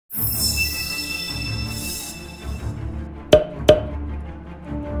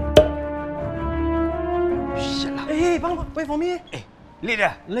bang, wait for me. Late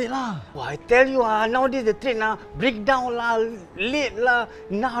dah? Late lah. Wah, I tell you nowadays the train breakdown lah, late lah.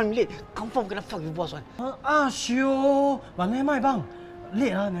 Now I'm late. Confirm kena fuck with boss one. Sure. But never mind, bang.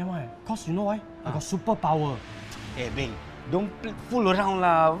 Late lah, never mind. Cause you know why? I got superpower. Beng, don't fool around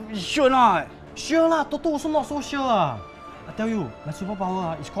lah. Sure not? Sure lah, Toto also not so sure lah. I tell you, my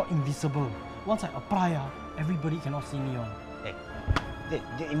superpower is called invisible. Once I apply everybody cannot see me on. The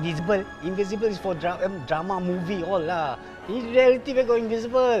invisible is for drama, movie all lah. In reality, we got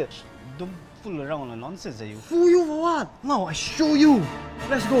invisible. Don't fool around lah, nonsense are you? Fool you for what? Now I show you.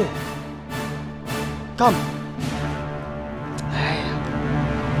 Let's go. Come.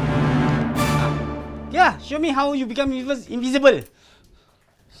 Yeah, show me how you become invisible.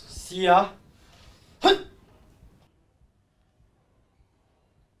 See ya. What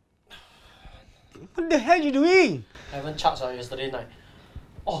the hell you doing? I haven't charged yesterday night.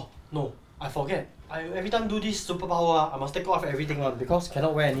 Oh, no. I forget. I every time do this superpower, I must take off everything one because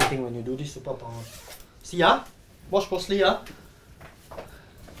cannot wear anything when you do this superpower. See watch closely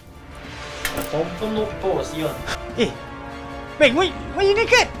Confirm no people will see one. Beng, why you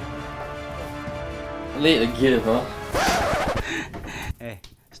naked? Late again, huh?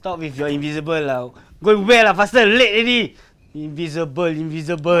 Stop with your invisible lah. Go and wear lah faster, late already.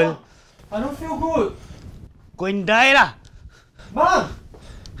 Invisible. I don't feel good. Go and die lah. Bang!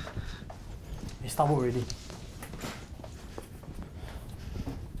 Start work already.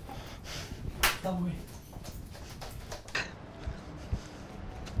 Start work.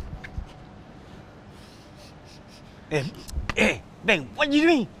 Beng, what you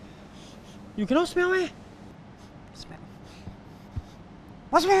doing? You cannot smell me? Smell.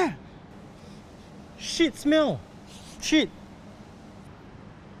 What smell? Shit smell. Shit.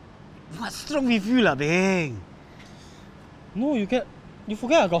 What's wrong with you lah, Beng? No, you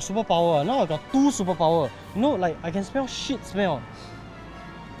forget I got superpower. Now I got 2 superpower. You know, like I can smell shit smell.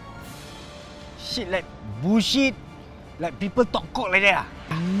 Shit like bullshit? Like people talk cock like that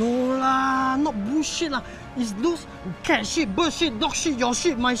No lah, not bullshit lah. It's those cat shit, bird shit, dog shit, your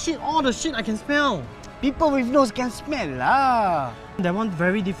shit, my shit, all the shit I can smell. People with nose can smell lah. That one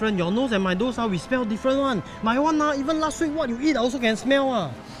very different. Your nose and my nose we smell different one. My one even last week what you eat I also can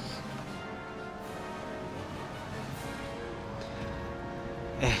smell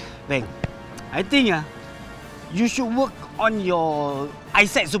Beng, I think you should work on your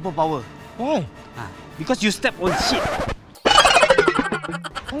eyesight superpower. Why? Because you step on shit.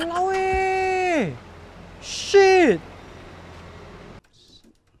 WahLau shit!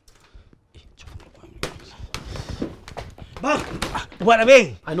 Bang! What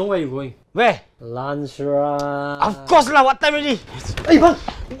Beng? I know where you're going. Where? Lunch right? Of course lah, what time already? Hey bang!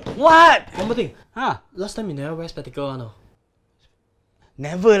 What? One more thing. Last time you never wear spectacle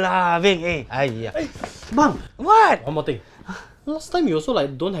Never lah, Beng. Hey, bang! What? One more thing. Last time you also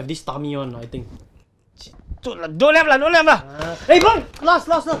like don't have this tummy on, I think. Don't have lah. Hey bang! Last.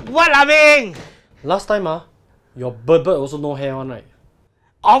 What lah, Beng? Last time your bird also no hair on, right?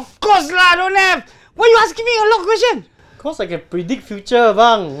 Of course lah, don't have. Why you asking me a lot of question? Cause I can predict future,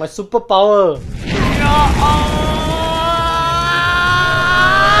 bang. My superpower.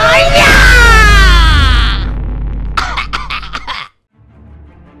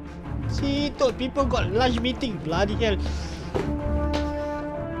 See, thought people got lunch meeting. Bloody hell.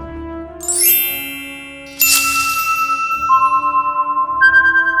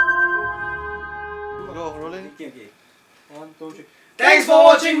 Go, rolling. Okay. 1, 2, 3. Thanks for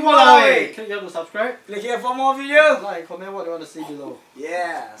watching, WahLau. Click here to subscribe. Click here for more videos. Like, comment what you want to see below.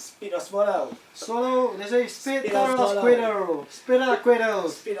 Yeah, speed of swallow. Swallow, they say speed Speed of or swallow. squirtle. Speed or squirtle.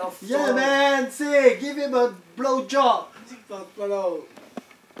 Speed of Yeah, swallow. man. Say, give him a blow job. Speed of swallow.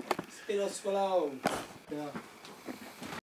 Speed of swallow. Yeah.